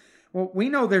 Well, we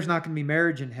know there's not going to be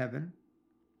marriage in heaven.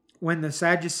 When the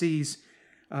Sadducees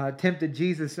tempted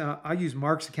Jesus, I'll use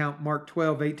Mark's account, Mark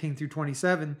 12:18 through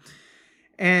 27,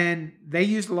 and they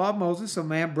used the law of Moses. So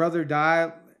man, brother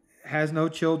die, has no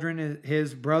children.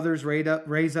 His brothers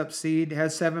raise up seed,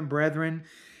 has 7 brethren,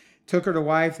 took her to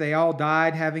wife. They all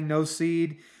died, having no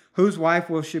seed. Whose wife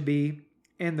will she be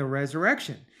in the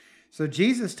resurrection? So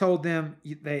Jesus told them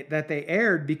that they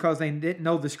erred because they didn't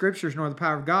know the scriptures nor the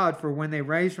power of God. For when they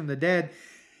raise from the dead,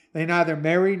 they neither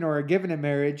marry nor are given in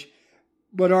marriage,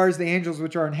 but are as the angels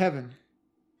which are in heaven.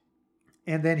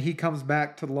 And then he comes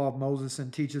back to the law of Moses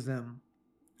and teaches them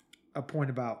a point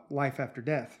about life after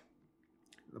death.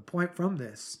 The point from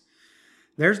this,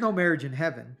 there's no marriage in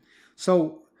heaven.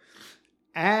 So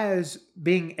as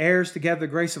being heirs together, the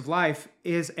grace of life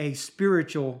is a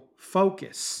spiritual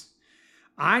focus.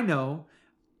 I know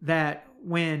that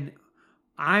when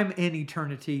I'm in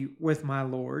eternity with my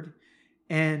Lord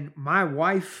and my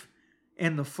wife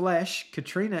in the flesh,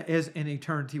 Katrina, is in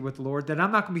eternity with the Lord, that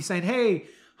I'm not going to be saying, hey,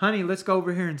 honey, let's go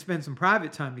over here and spend some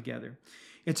private time together.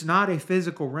 It's not a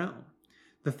physical realm.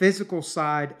 The physical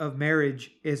side of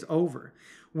marriage is over.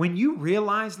 When you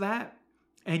realize that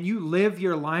and you live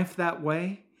your life that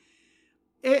way,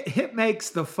 it makes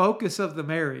the focus of the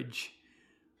marriage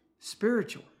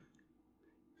spiritual,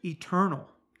 eternal.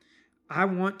 I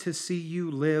want to see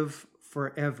you live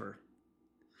forever.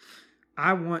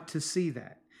 I want to see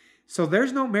that. So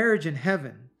there's no marriage in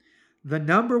heaven. The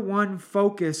number one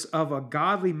focus of a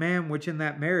godly man, which in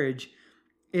that marriage,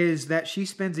 is that she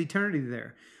spends eternity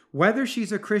there, whether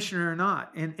she's a Christian or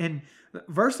not. And the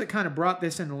verse that kind of brought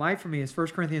this into light for me is 1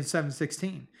 Corinthians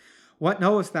 7:16. What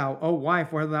knowest thou, O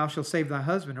wife, whether thou shalt save thy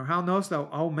husband? Or how knowest thou,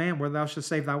 O man, whether thou shalt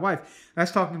save thy wife?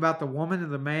 That's talking about the woman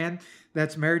and the man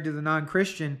that's married to the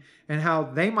non-Christian and how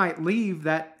they might leave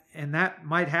that, and that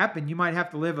might happen. You might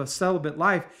have to live a celibate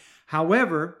life.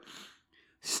 However,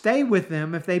 stay with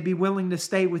them if they be willing to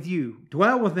stay with you.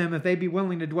 Dwell with them if they be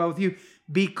willing to dwell with you,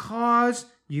 because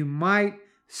you might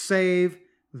save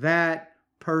that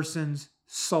person's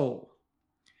soul.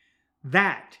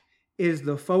 That is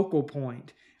the focal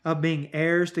point of being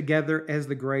heirs together as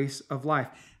the grace of life.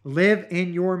 Live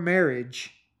in your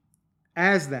marriage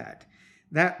as that.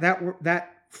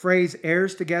 That phrase,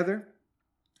 heirs together,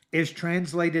 is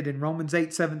translated in Romans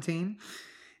 8:17.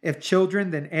 If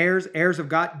children, then heirs, heirs of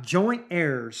God, joint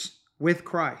heirs with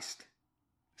Christ.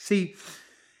 See,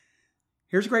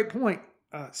 here's a great point.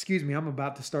 Excuse me, I'm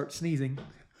about to start sneezing.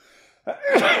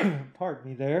 Pardon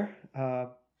me there.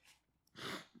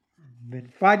 Been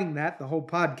fighting that the whole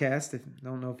podcast. I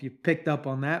don't know if you picked up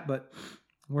on that, but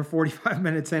we're 45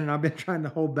 minutes in and I've been trying to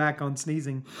hold back on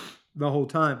sneezing the whole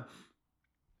time.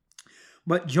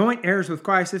 But joint heirs with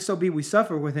Christ, if so be we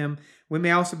suffer with him, we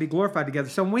may also be glorified together.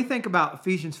 So when we think about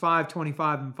Ephesians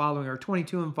 5:25 and following, or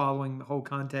 22 and following, the whole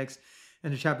context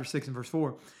into chapter 6 and verse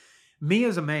 4, me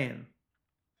as a man,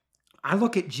 I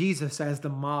look at Jesus as the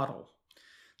model.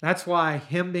 That's why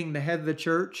him being the head of the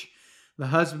church, the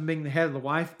husband being the head of the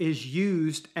wife, is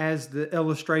used as the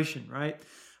illustration, right?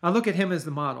 I look at him as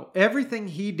the model. Everything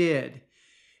he did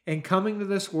in coming to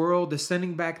this world,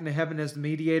 descending back into heaven as the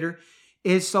mediator,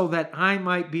 is so that I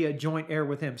might be a joint heir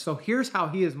with him. So here's how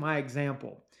he is my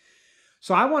example.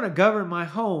 So I want to govern my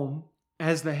home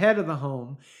as the head of the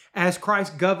home, as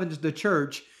Christ governs the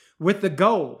church, with the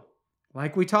goal,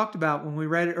 like we talked about when we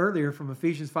read it earlier from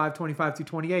Ephesians 5:25 through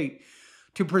 28,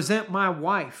 to present my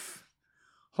wife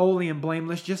holy and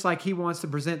blameless, just like he wants to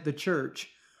present the church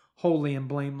holy and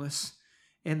blameless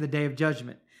in the day of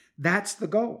judgment. That's the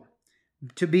goal,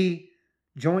 to be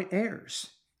joint heirs.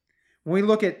 When we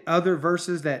look at other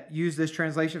verses that use this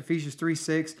translation, Ephesians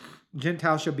 3:6,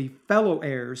 Gentiles shall be fellow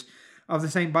heirs of the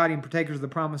same body and partakers of the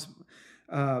promise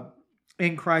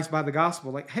in Christ by the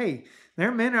gospel. Like, hey, there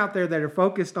are men out there that are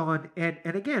focused on, and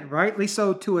again, rightly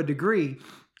so to a degree,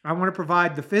 I want to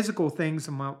provide the physical things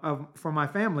for my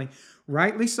family,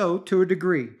 rightly so to a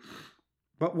degree.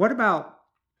 But what about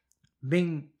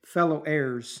being fellow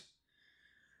heirs?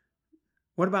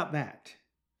 What about that?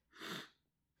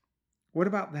 What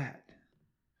about that?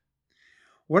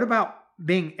 What about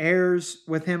being heirs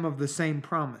with him of the same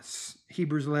promise?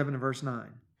 Hebrews 11 and verse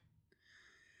 9.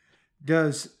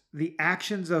 Does the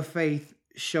actions of faith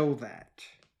show that?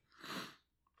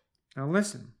 Now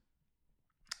listen.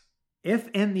 If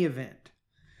in the event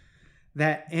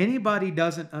that anybody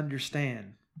doesn't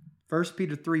understand 1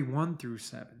 Peter 3, 1 through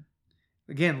 7,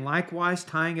 again, likewise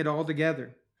tying it all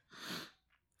together,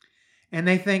 and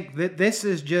they think that this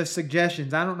is just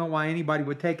suggestions, I don't know why anybody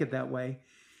would take it that way,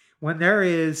 when there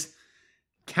is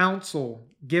counsel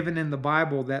given in the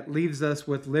Bible that leaves us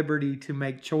with liberty to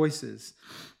make choices.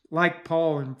 Like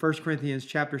Paul in 1 Corinthians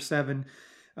chapter 7,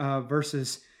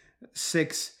 verses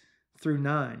 6 through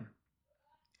 9.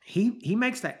 He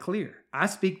makes that clear. I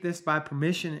speak this by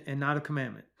permission and not a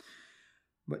commandment.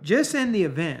 But just in the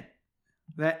event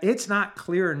that it's not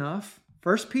clear enough,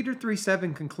 1 Peter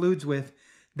 3:7 concludes with,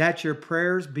 that your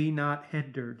prayers be not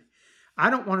hindered. I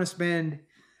don't want to spend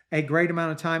a great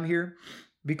amount of time here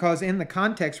because in the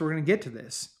context, we're going to get to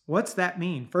this. What's that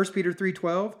mean? 1 Peter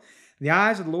 3:12, the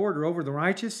eyes of the Lord are over the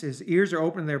righteous. His ears are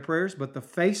open to their prayers, but the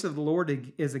face of the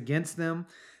Lord is against them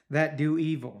that do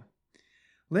evil.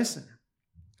 Listen,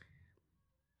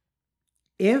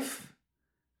 if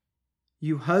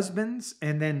you husbands,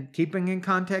 and then keeping in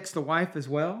context the wife as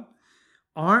well,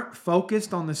 aren't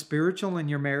focused on the spiritual in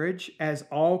your marriage as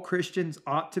all Christians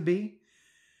ought to be,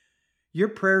 your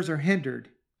prayers are hindered,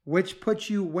 which puts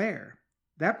you where?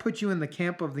 That puts you in the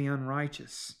camp of the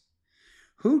unrighteous.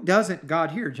 Who doesn't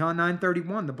God hear? John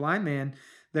 9:31, the blind man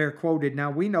there quoted,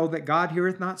 now we know that God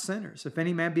heareth not sinners. If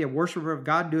any man be a worshiper of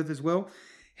God and doeth his will,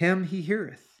 him he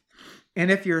heareth.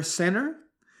 And if you're a sinner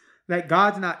that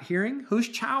God's not hearing, whose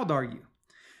child are you?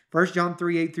 1 John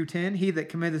 3:8 through 10, he that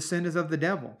committeth sin is of the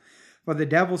devil. For the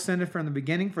devil sinned from the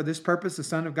beginning. For this purpose the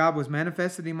Son of God was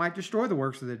manifested, he might destroy the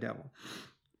works of the devil.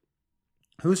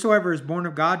 Whosoever is born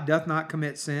of God doth not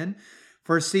commit sin,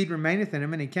 for his seed remaineth in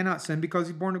him, and he cannot sin because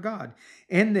he is born of God.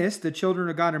 In this the children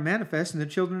of God are manifest, and the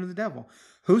children of the devil.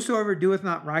 Whosoever doeth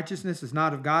not righteousness is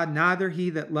not of God, neither he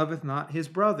that loveth not his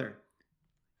brother.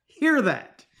 Hear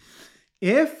that.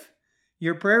 If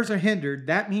your prayers are hindered,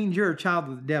 that means you're a child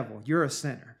of the devil. You're a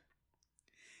sinner.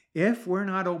 If we're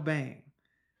not obeying,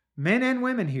 men and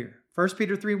women here, 1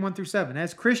 Peter 3, 1 through 7,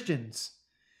 as Christians,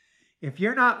 if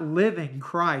you're not living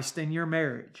Christ in your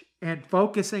marriage and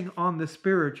focusing on the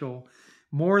spiritual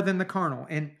more than the carnal,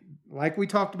 and like we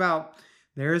talked about,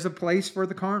 there is a place for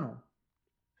the carnal.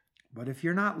 But if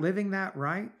you're not living that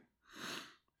right,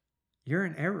 you're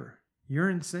in error. You're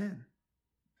in sin.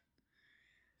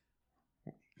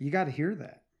 You got to hear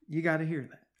that. You got to hear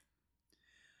that.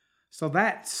 So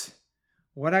that's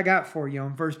what I got for you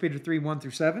on 1 Peter 3, 1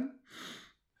 through 7.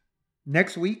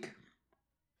 Next week,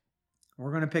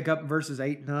 we're going to pick up verses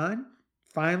 8 and 9.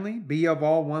 Finally, be of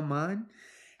all one mind,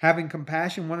 having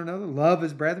compassion one another, love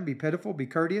as brethren, be pitiful, be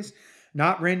courteous,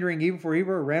 not rendering evil for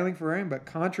evil or railing for rain, but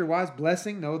contrariwise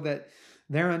blessing. Know that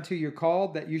thereunto you're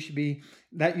called, that you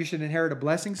should inherit a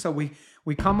blessing. So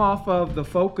we come off of the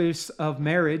focus of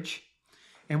marriage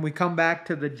and we come back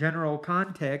to the general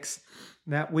context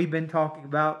that we've been talking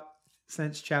about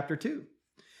since chapter 2.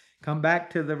 Come back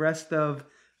to the rest of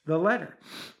the letter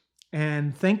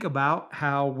and think about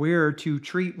how we're to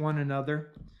treat one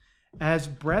another as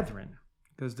brethren,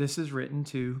 because this is written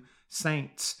to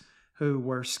saints who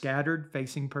were scattered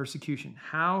facing persecution.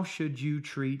 How should you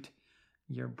treat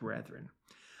your brethren?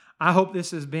 I hope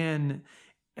this has been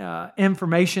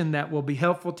information that will be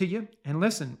helpful to you. And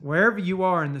listen, wherever you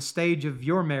are in the stage of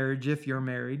your marriage, if you're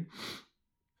married,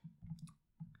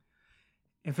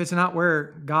 if it's not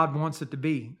where God wants it to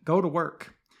be, go to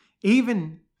work.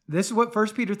 Even, this is what 1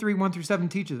 Peter 3, 1-7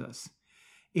 teaches us.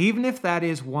 Even if that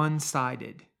is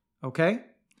one-sided, okay?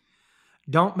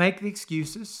 Don't make the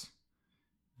excuses.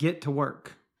 Get to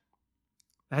work.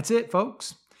 That's it,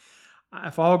 folks.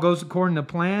 If all goes according to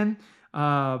plan,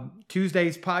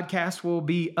 Tuesday's podcast will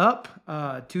be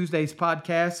up. Tuesday's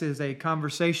podcast is a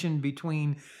conversation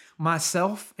between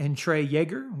myself and Trey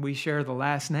Yeager. We share the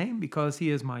last name because he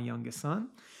is my youngest son.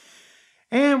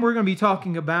 And we're going to be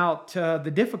talking about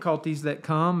the difficulties that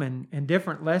come and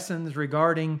different lessons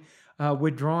regarding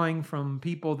withdrawing from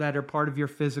people that are part of your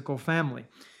physical family.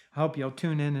 I hope you'll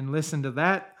tune in and listen to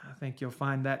that. I think you'll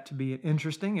find that to be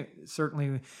interesting. It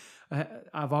certainly,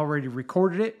 I've already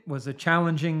recorded it. It was a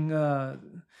challenging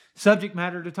subject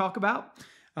matter to talk about.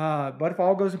 But if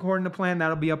all goes according to plan,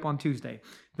 that'll be up on Tuesday.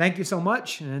 Thank you so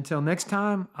much. And until next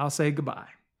time, I'll say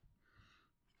goodbye.